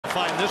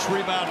find this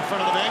rebound in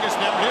front of the Vegas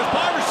net. Here's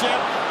Barbashev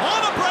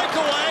on a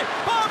breakaway.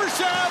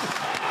 Barbashev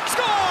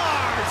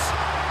scores!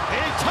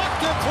 He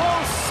tucked it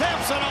close,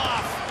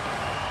 Samsonov.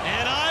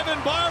 And Ivan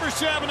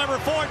Barbashev, number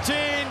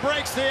 14,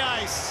 breaks the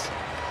ice.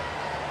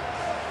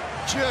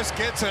 Just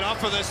gets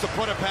enough of this to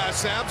put it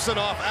past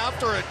Samsonov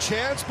after a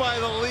chance by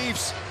the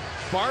Leafs.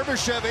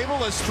 Barbashev able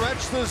to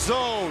stretch the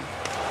zone.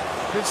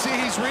 You can see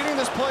he's reading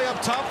this play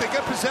up top. They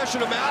get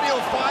possession. Amadio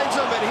finds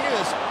him, and he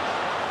is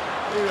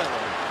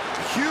a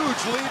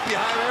huge lead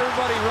behind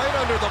everybody right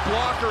under the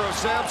blocker of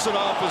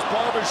Samsonov as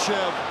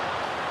Barbashev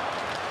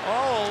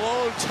all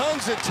alone,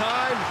 tons of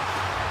time,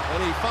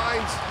 and he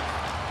finds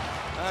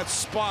that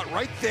spot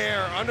right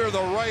there under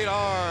the right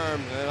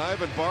arm. And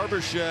Ivan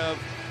Barbashev,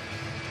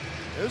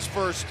 his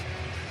first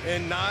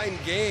in 9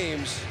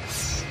 games.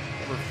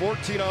 Number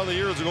 14 on the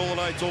year as the Golden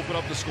Knights open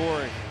up the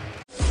scoring.